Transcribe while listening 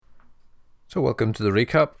So welcome to the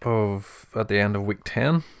recap of at the end of week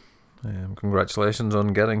 10. Congratulations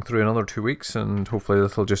on getting through another 2 weeks, and hopefully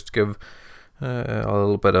this will just give a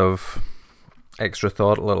little bit of extra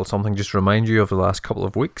thought, a little something just to remind you of the last couple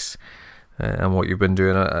of weeks and what you've been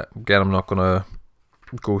doing. Again, I'm not going to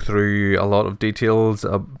go through a lot of details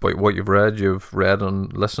about what you've read. You've read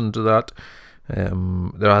and listened to that.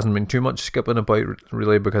 There hasn't been too much skipping about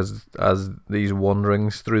really, because as these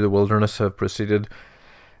wanderings through the wilderness have proceeded,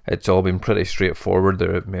 it's all been pretty straightforward.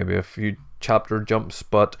 There may be a few chapter jumps,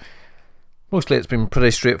 but mostly it's been pretty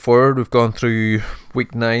straightforward. We've gone through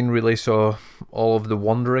week 9, really saw all of the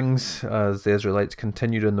wanderings as the Israelites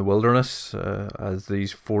continued in the wilderness as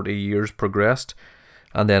these 40 years progressed.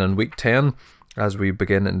 And then in week 10, as we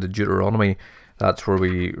begin into Deuteronomy, that's where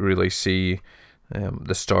we really see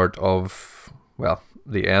the start of,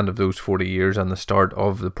 the end of those 40 years and the start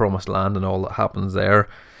of the Promised Land and all that happens there.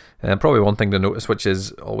 And probably one thing to notice, which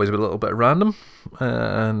is always a little bit random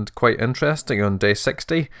and quite interesting, on day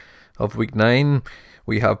 60 of week 9,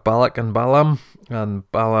 we have Balak and Balaam.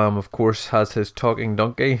 And Balaam, of course, has his talking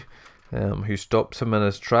donkey who stops him in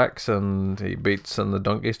his tracks, and he beats, and the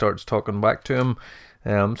donkey starts talking back to him.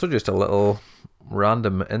 So just a little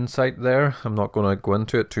random insight there. I'm not going to go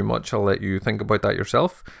into it too much. I'll let you think about that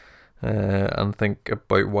yourself and think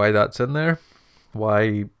about why that's in there,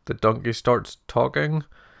 why the donkey starts talking,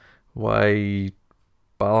 why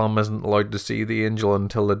Balaam isn't allowed to see the angel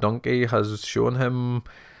until the donkey has shown him.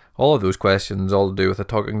 All of those questions, all to do with a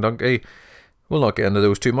talking donkey. We'll not get into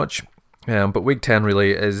those too much. But week 10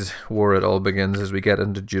 really is where it all begins as we get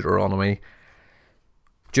into Deuteronomy.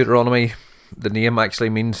 Deuteronomy, the name actually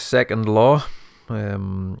means second law.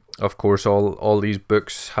 Of course, all these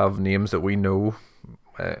books have names that we know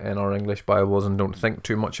in our English Bibles and don't think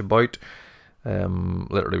too much about.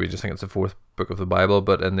 Literally, we just think it's the fourth book of the Bible,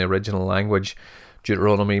 but in the original language,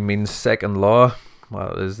 Deuteronomy means second law.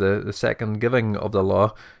 Well, it is the second giving of the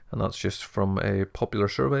law, and that's just from a popular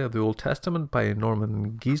survey of the Old Testament by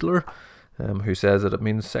Norman Geisler, who says that it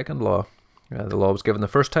means second law. The law was given the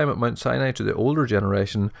first time at Mount Sinai to the older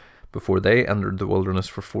generation before they entered the wilderness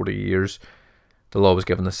for 40 years. The law was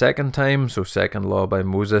given the second time, so second law, by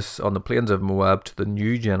Moses on the plains of Moab to the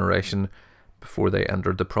new generation before they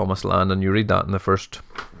entered the Promised Land. And you read that in the first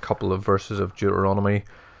couple of verses of Deuteronomy.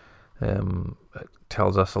 It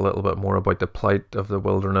tells us a little bit more about the plight of the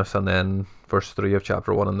wilderness. And then verse 3 of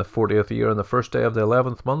chapter 1, in the 40th year, on the first day of the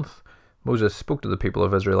 11th month, Moses spoke to the people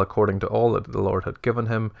of Israel according to all that the Lord had given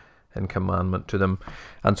him in commandment to them.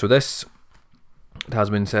 And so this, it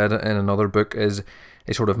has been said in another book, is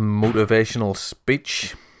a sort of motivational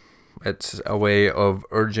speech. It's a way of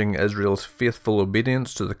urging Israel's faithful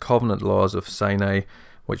obedience to the covenant laws of Sinai,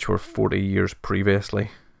 which were 40 years previously.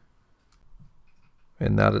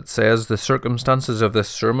 In that it says, the circumstances of this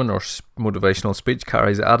sermon or motivational speech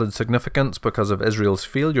carries added significance because of Israel's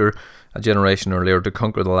failure a generation earlier to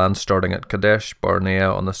conquer the land starting at Kadesh Barnea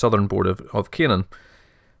on the southern border of Canaan.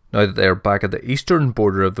 Now that they are back at the eastern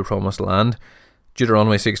border of the Promised Land,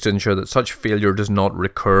 Deuteronomy seeks to ensure that such failure does not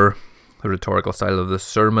recur. The rhetorical style of the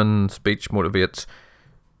sermon speech motivates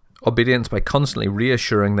obedience by constantly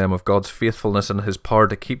reassuring them of God's faithfulness and his power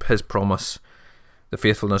to keep his promise. The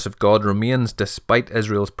faithfulness of God remains despite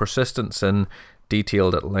Israel's persistent sin,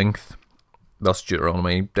 detailed at length. Thus,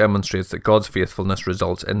 Deuteronomy demonstrates that God's faithfulness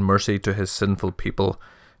results in mercy to his sinful people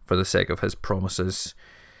for the sake of his promises.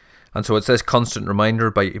 And so it's this constant reminder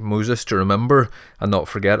by Moses to remember and not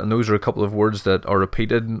forget. And those are a couple of words that are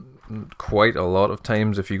repeated quite a lot of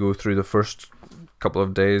times. If you go through the first couple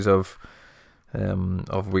of days of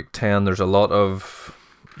week 10, there's a lot of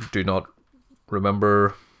do not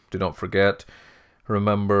remember, do not forget,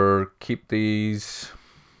 remember, keep these,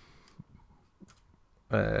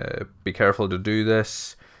 be careful to do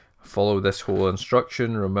this, follow this whole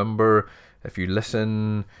instruction, remember, if you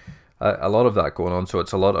listen. A lot of that going on. So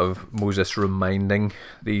it's a lot of Moses reminding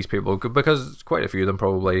these people, because quite a few of them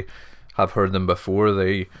probably have heard them before.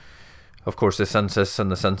 Of course, the census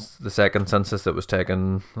and the second census that was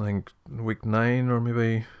taken, I think week 9 or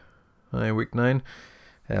maybe week 9.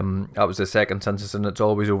 That was the second census, and it's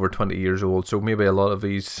always over 20 years old. So maybe a lot of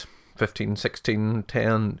these 15, 16,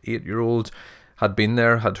 10, 8-year-olds had been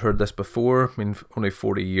there, had heard this before. I mean, only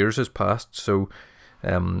 40 years has passed, so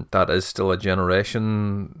that is still a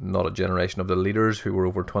generation, not a generation of the leaders who were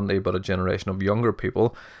over 20, but a generation of younger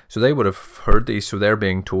people. So they would have heard these, so they're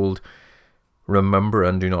being told, remember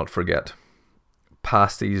and do not forget.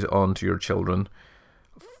 Pass these on to your children.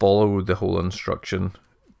 Follow the whole instruction.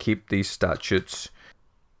 Keep these statutes.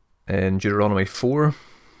 In Deuteronomy 4,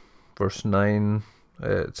 verse 9,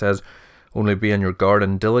 it says, Only be on your guard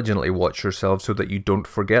and diligently watch yourselves so that you don't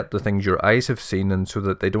forget the things your eyes have seen and so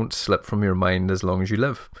that they don't slip from your mind as long as you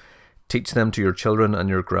live. Teach them to your children and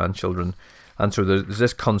your grandchildren. And so there's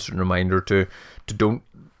this constant reminder to don't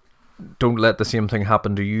let the same thing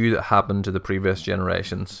happen to you that happened to the previous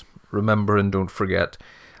generations. Remember and don't forget.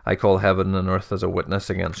 I call heaven and earth as a witness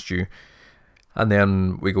against you. And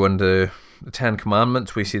then we go into the 10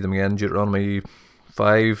 Commandments. We see them again, Deuteronomy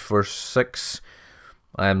 5 verse 6.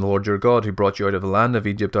 I am the Lord your God who brought you out of the land of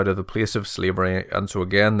Egypt, out of the place of slavery. And so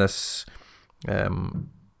again, these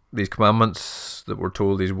commandments that we're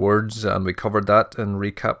told, these words, and we covered that in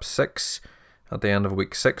recap 6 at the end of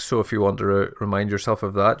week 6. So if you want to remind yourself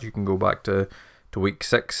of that, you can go back to week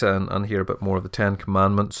 6 and hear a bit more of the 10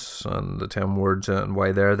 Commandments and the 10 words and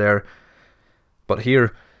why they're there. But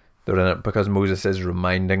here, they're in it because Moses is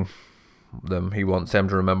reminding them. He wants them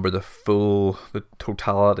to remember the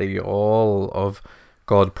totality, all of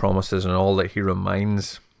God's promises and all that he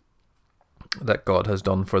reminds that God has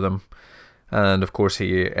done for them. And of course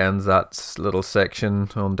he ends that little section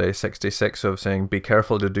on day 66 of saying, be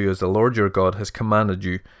careful to do as the Lord your God has commanded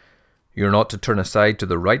you. You're not to turn aside to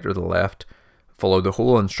the right or the left. Follow the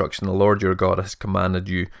whole instruction the Lord your God has commanded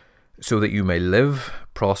you, so that you may live,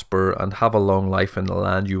 prosper, and have a long life in the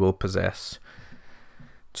land you will possess.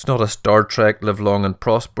 It's not a Star Trek, live long and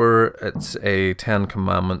prosper. It's a 10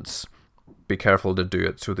 Commandments. Be careful to do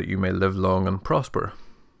it so that you may live long and prosper.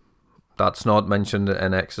 That's not mentioned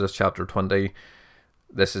in Exodus chapter 20.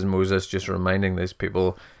 This is Moses just reminding these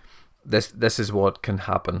people, this is what can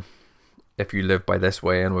happen if you live by this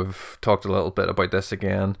way. And we've talked a little bit about this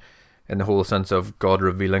again in the whole sense of God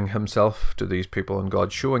revealing himself to these people and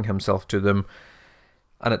God showing himself to them.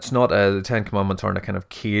 And it's not the 10 Commandments aren't a kind of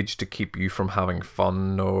cage to keep you from having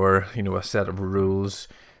fun or, a set of rules,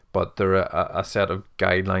 but they're a set of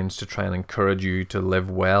guidelines to try and encourage you to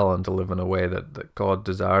live well and to live in a way that God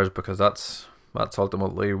desires, because that's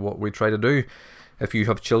ultimately what we try to do. If you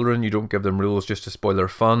have children, you don't give them rules just to spoil their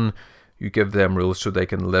fun. You give them rules so they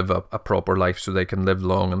can live a proper life, so they can live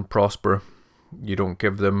long and prosper. You don't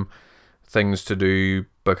give them things to do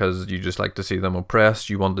because you just like to see them oppressed.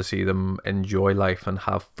 You want to see them enjoy life and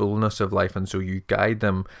have fullness of life, and so you guide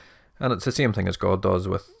them. And it's the same thing as God does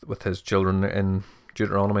with his children in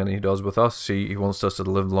Deuteronomy, and he does with us. He wants us to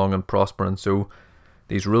live long and prosper, and so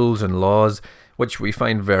these rules and laws, which we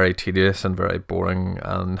find very tedious and very boring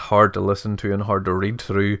and hard to listen to and hard to read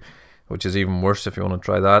through, which is even worse if you want to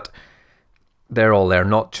try that, they're all there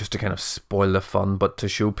not just to kind of spoil the fun, but to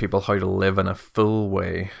show people how to live in a full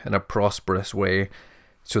way, in a prosperous way,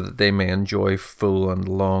 so that they may enjoy full and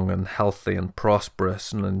long and healthy and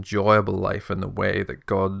prosperous and enjoyable life in the way that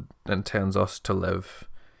God intends us to live.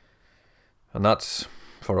 And that's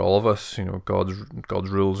for all of us. God's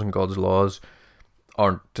rules and God's laws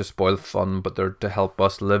aren't to spoil fun, but they're to help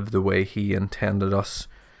us live the way he intended us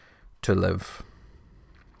to live.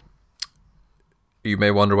 You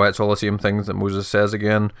may wonder why it's all the same things that Moses says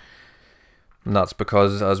again. And that's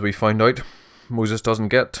because, as we find out, Moses doesn't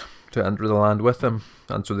get to enter the land with them.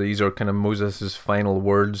 And so these are kind of Moses' final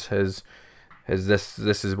words. This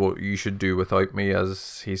is what you should do without me,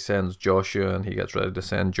 as he sends Joshua and he gets ready to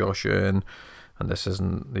send Joshua in. And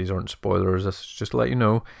these aren't spoilers. This is just to let you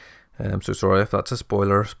know. I'm so sorry if that's a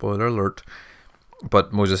spoiler alert.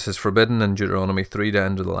 But Moses is forbidden in Deuteronomy 3 to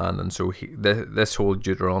enter the land, and so this whole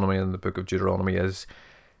Deuteronomy and the book of Deuteronomy it's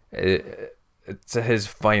his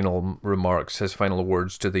final remarks, his final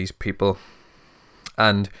words to these people.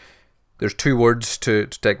 And there's 2 words to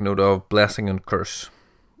take note of: blessing and curse.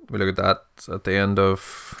 We look at that at the end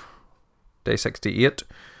of day 68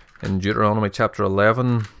 in Deuteronomy chapter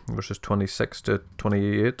 11, verses 26 to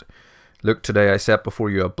 28. Look, today I set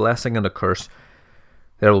before you a blessing and a curse.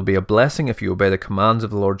 There will be a blessing if you obey the commands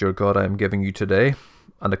of the Lord your God I am giving you today,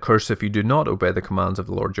 and a curse if you do not obey the commands of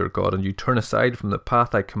the Lord your God, and you turn aside from the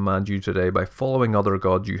path I command you today by following other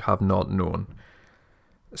gods you have not known.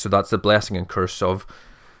 So that's the blessing and curse of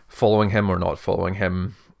following him or not following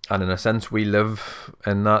him. And in a sense, we live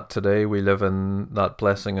in that today. We live in that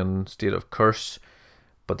blessing and state of curse,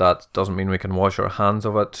 but that doesn't mean we can wash our hands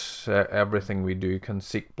of it. Everything we do can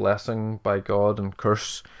seek blessing by God and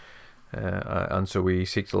curse. And so we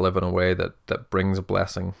seek to live in a way that brings a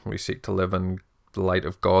blessing. We seek to live in the light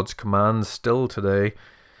of God's commands still today.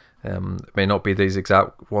 It may not be these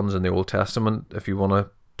exact ones in the Old Testament. If you want to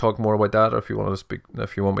talk more about that, or if you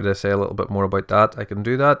want me to say a little bit more about that, I can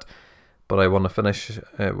do that. But I want to finish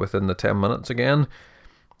within the 10 minutes again.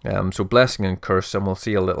 So blessing and curse, and we'll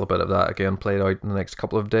see a little bit of that again played out in the next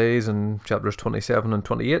couple of days in chapters 27 and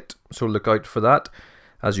 28. So look out for that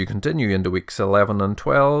as you continue into weeks 11 and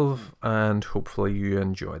 12, and hopefully you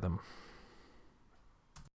enjoy them.